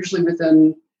 And usually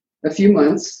within a few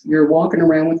months, you're walking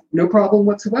around with no problem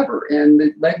whatsoever, and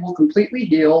the leg will completely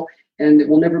heal, and it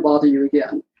will never bother you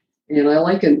again.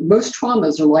 And most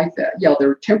traumas are like that. Yeah,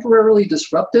 they're temporarily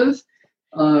disruptive,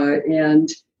 but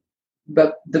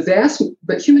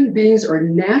human beings are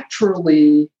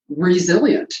naturally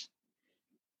resilient.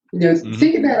 Mm-hmm.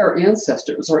 Think about our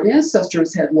ancestors. Our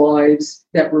ancestors had lives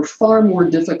that were far more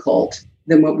difficult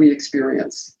than what we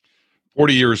experience.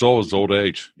 40 years old is old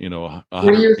age,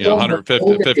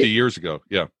 150 years ago.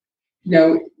 Yeah.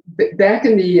 Back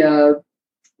in the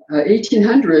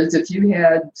 1800s, if you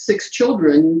had 6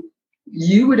 children,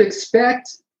 you would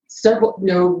expect several,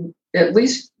 at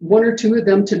least 1 or 2 of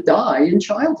them to die in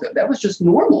childhood. That was just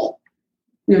normal.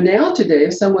 Now today,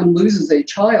 if someone loses a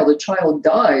child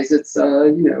dies, it's,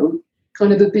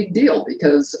 kind of a big deal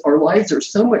because our lives are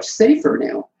so much safer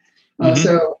now.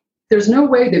 So there's no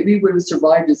way that we would have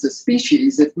survived as a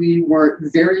species if we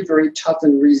weren't very, very tough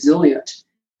and resilient.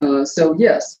 So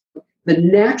yes, the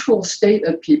natural state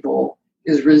of people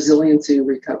is resiliency and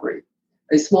recovery.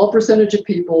 A small percentage of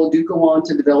people do go on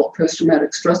to develop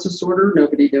post-traumatic stress disorder.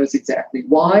 Nobody knows exactly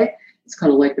why. It's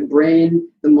kind of like the brain,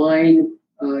 the mind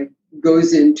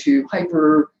goes into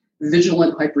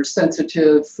hyper-vigilant,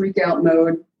 hypersensitive, freak-out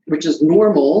mode, which is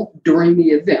normal during the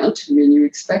event. I mean, you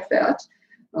expect that.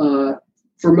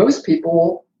 For most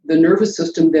people, the nervous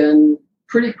system then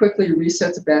pretty quickly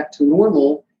resets back to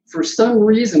normal. For some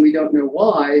reason, we don't know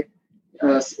why,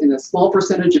 in a small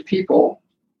percentage of people,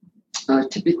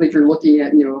 typically if you're looking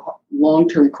at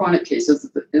long-term chronic cases,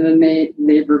 in the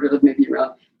neighborhood of maybe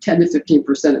around 10 to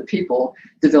 15% of people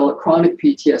develop chronic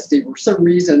PTSD. For some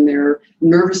reason, their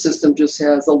nervous system just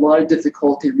has a lot of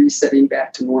difficulty resetting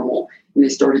back to normal, and they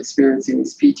start experiencing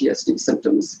these PTSD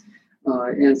symptoms.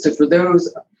 And so for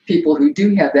those people who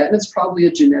do have that, and it's probably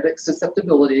a genetic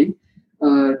susceptibility,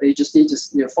 they just need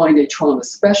to find a trauma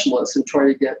specialist and try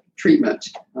to get treatment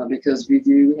because we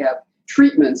do have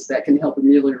treatments that can help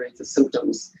ameliorate the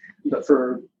symptoms. But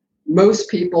for most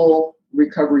people,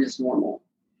 recovery is normal.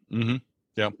 Mm-hmm.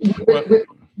 Yeah.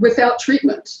 Without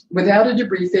treatment, without a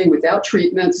debriefing, without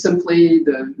treatment, simply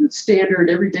the standard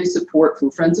everyday support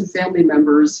from friends and family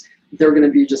members, they're going to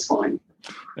be just fine.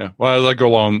 Yeah. Well, as I go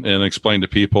along and explain to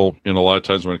people, a lot of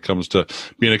times when it comes to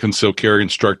being a concealed carry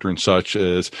instructor and such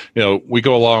is, we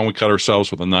go along, we cut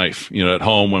ourselves with a knife, at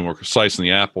home when we're slicing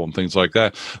the apple and things like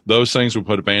that. Those things we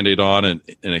put a Band-Aid on and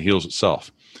it heals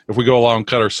itself. If we go along and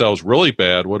cut ourselves really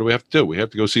bad, what do we have to do? We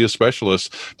have to go see a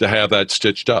specialist to have that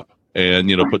stitched up and,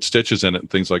 put stitches in it and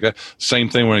things like that. Same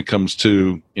thing when it comes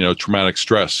to, traumatic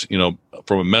stress,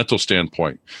 from a mental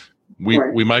standpoint.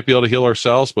 We might be able to heal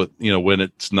ourselves, but, when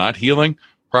it's not healing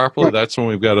properly, that's when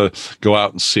we've got to go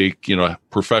out and seek,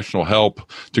 professional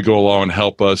help to go along and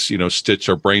help us, stitch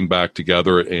our brain back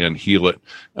together and heal it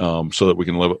so that we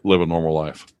can live a normal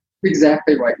life.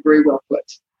 Exactly right. Very well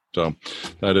put. So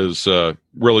that is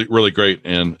really, really great.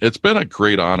 And it's been a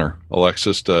great honor,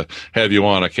 Alexis, to have you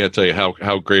on. I can't tell you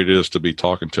how great it is to be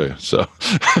talking to you. So,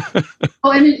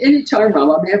 well, any time,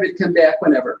 Rob. I'm happy to come back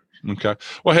whenever. Okay.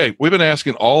 Well, hey, we've been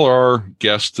asking all our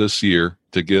guests this year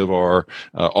to give our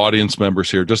audience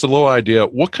members here just a little idea.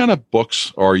 What kind of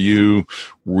books are you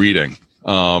reading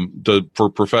for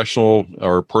professional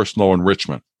or personal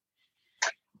enrichment?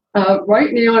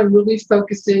 Right now, I'm really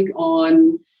focusing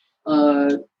on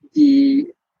the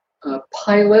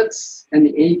pilots and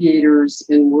the aviators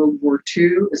in World War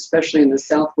II, especially in the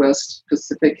Southwest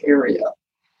Pacific area.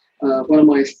 One of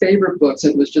my favorite books,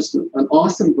 it was just an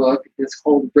awesome book, it's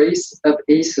called Race of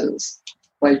Aces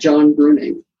by John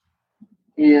Bruning.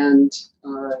 And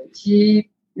he,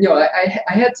 I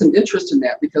had some interest in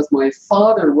that because my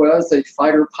father was a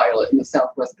fighter pilot in the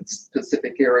Southwest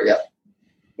Pacific area.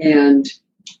 And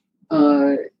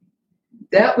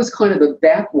that was kind of the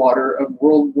backwater of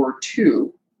World War II.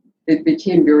 It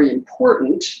became very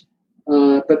important.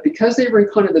 But because they were in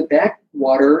kind of the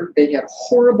backwater, they had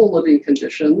horrible living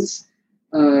conditions.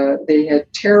 They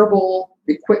had terrible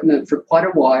equipment for quite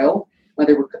a while.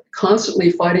 They were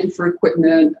constantly fighting for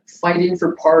equipment, fighting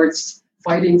for parts,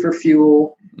 fighting for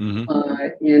fuel.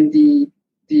 Mm-hmm. And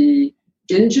the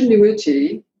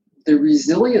ingenuity, the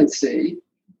resiliency,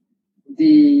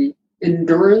 the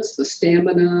endurance, the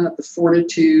stamina, the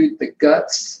fortitude, the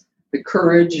guts, the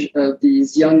courage of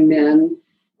these young men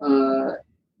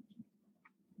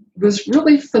was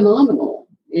really phenomenal.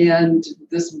 And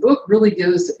this book really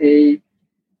gives a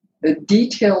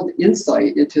detailed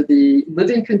insight into the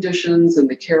living conditions and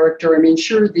the character. I mean,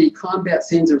 sure, the combat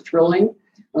scenes are thrilling.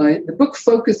 The book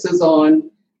focuses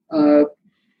on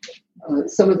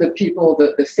some of the people,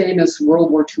 the famous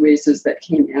World War II aces that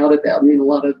came out of that. I mean, a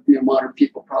lot of modern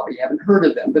people probably haven't heard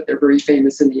of them, but they're very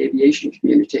famous in the aviation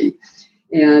community.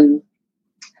 And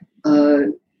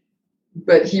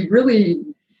but he really,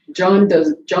 John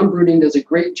Bruning does a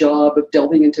great job of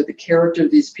delving into the character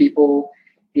of these people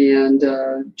and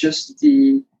just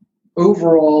the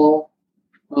overall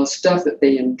stuff that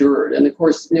they endured. And of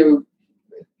course, the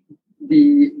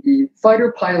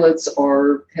fighter pilots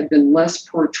have been less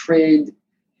portrayed,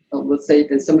 let's say,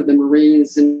 than some of the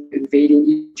Marines invading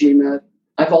Iwo Jima.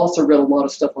 I've also read a lot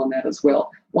of stuff on that as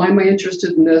well. Why am I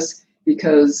interested in this?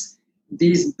 Because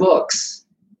these books,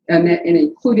 and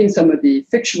including some of the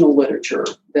fictional literature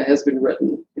that has been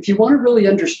written, if you want to really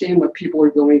understand what people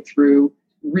are going through,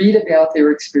 read about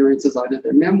their experiences, either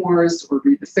their memoirs or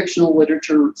read the fictional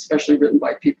literature, especially written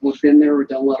by people who've been there or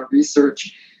done a lot of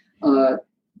research.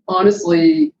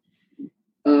 Honestly,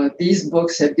 these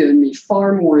books have given me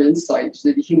far more insight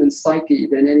to the human psyche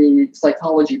than any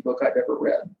psychology book I've ever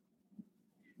read.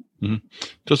 Mm-hmm.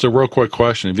 Just a real quick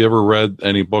question. Have you ever read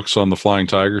any books on the flying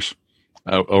tigers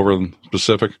over in the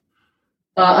Pacific?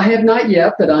 I have not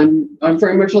yet, but I'm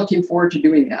very much looking forward to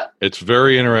doing that. It's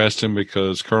very interesting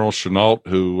because Colonel Chenault,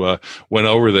 who went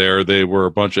over there, they were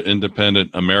a bunch of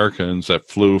independent Americans that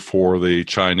flew for the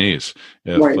Chinese,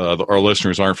 if Right. Our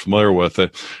listeners aren't familiar with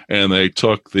it. And they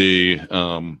took the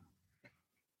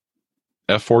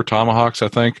F-4 Tomahawks, I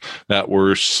think, that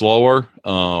were slower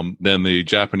than the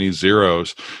Japanese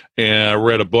Zeros. And I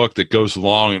read a book that goes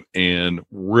along and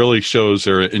really shows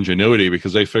their ingenuity,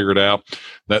 because they figured out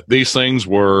that these things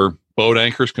were boat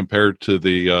anchors compared to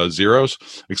the Zeros,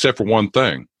 except for one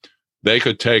thing. They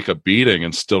could take a beating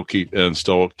and still keep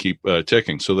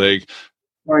ticking. So they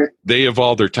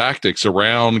evolved their tactics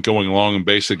around going along and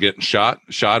basically getting shot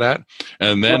at,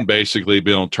 and then basically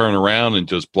being able to turn around and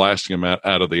just blasting them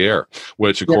out of the air,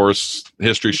 which of course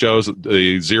history shows that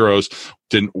the Zeros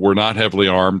were not heavily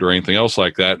armed or anything else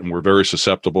like that, and were very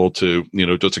susceptible to,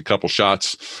 just a couple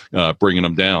shots bringing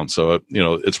them down. So,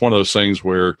 it's one of those things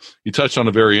where you touched on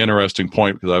a very interesting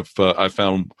point, because I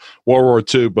found World War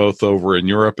II, both over in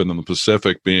Europe and in the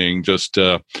Pacific, being just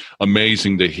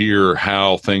amazing to hear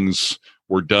how things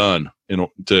were done,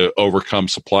 to overcome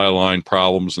supply line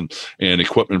problems and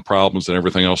equipment problems and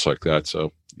everything else like that.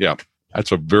 So, yeah,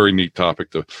 that's a very neat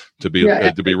topic to be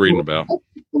reading about.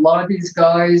 A lot of these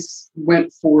guys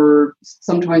went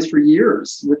sometimes for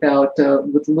years with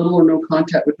little or no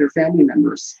contact with their family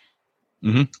members.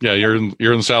 Mm-hmm. Yeah, you're in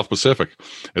the South Pacific.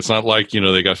 It's not like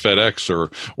they got FedEx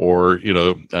or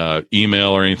email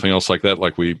or anything else like that,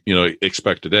 like we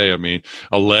expect today. I mean,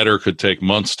 a letter could take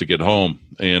months to get home,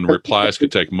 and replies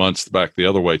could take months back the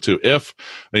other way too, if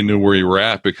they knew where you were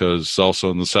at. Because also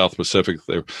in the South Pacific,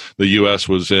 the U.S.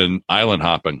 was in island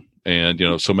hopping. And,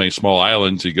 so many small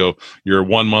islands, you're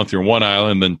 1 month, you're one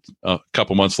island, then a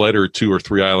couple months later, 2 or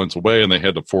 3 islands away, and they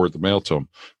had to forward the mail to them.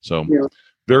 So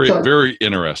very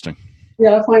interesting.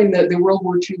 Yeah, I find that the World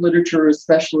War II literature,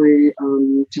 especially,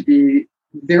 to be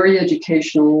very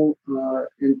educational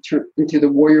into the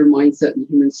warrior mindset and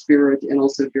human spirit, and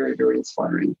also very, very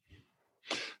inspiring.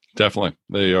 Definitely.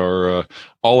 They are,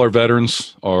 all our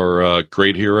veterans are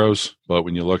great heroes. But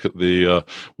when you look at the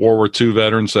World War II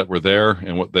veterans that were there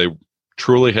and what they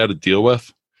truly had to deal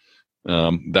with,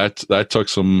 that took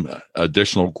some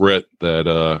additional grit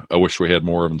that I wish we had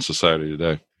more of in society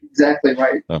today. Exactly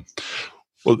right.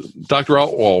 Well, Dr.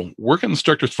 Artwohl, where can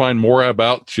instructors find more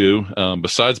about you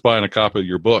besides buying a copy of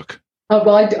your book?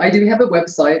 Well, I do have a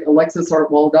website,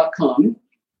 alexisartwohl.com.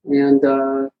 And,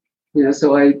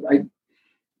 so I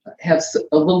have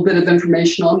a little bit of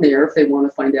information on there if they want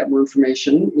to find out more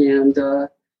information. And,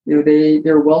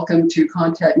 they're welcome to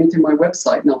contact me through my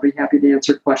website, and I'll be happy to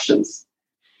answer questions.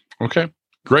 Okay,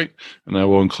 great. And I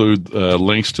will include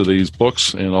links to these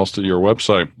books and also your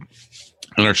website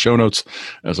in our show notes,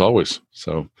 as always.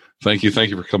 So thank you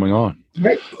for coming on.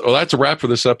 Great. Well, that's a wrap for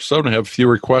this episode. I have a few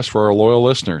requests for our loyal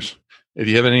listeners. If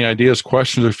you have any ideas,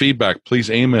 questions, or feedback, please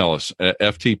email us at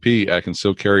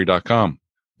ftp@concealcarry.com.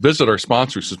 Visit our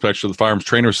sponsors, especially the Firearms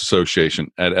Trainers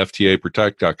Association, at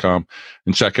ftaprotect.com,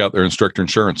 and check out their instructor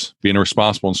insurance. Being a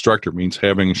responsible instructor means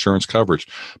having insurance coverage,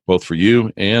 both for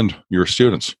you and your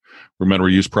students. Remember,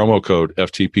 use promo code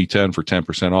FTP10 for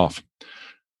 10% off.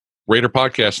 Rate our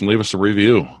podcast and leave us a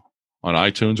review on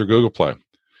iTunes or Google Play. And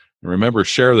remember,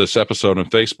 share this episode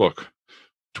on Facebook,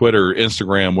 Twitter,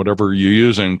 Instagram, whatever you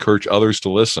use, and encourage others to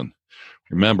listen.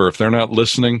 Remember, if they're not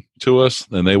listening to us,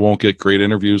 then they won't get great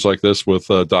interviews like this with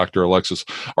Dr. Alexis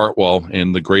Artwohl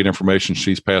and the great information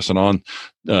she's passing on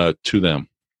to them.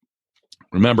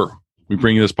 Remember, we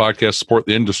bring you this podcast to support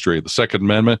the industry, the Second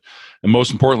Amendment, and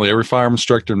most importantly, every firearm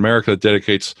instructor in America that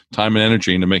dedicates time and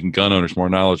energy into making gun owners more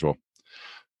knowledgeable.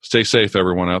 Stay safe,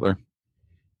 everyone out there.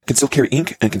 Concealed Carry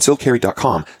Inc. and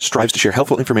ConcealedCarry.com strives to share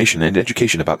helpful information and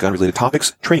education about gun-related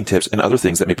topics, training tips, and other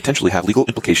things that may potentially have legal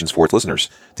implications for its listeners.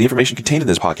 The information contained in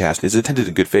this podcast is intended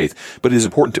in good faith, but it is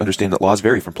important to understand that laws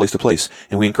vary from place to place,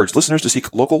 and we encourage listeners to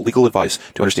seek local legal advice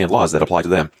to understand laws that apply to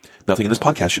them. Nothing in this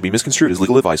podcast should be misconstrued as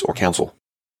legal advice or counsel.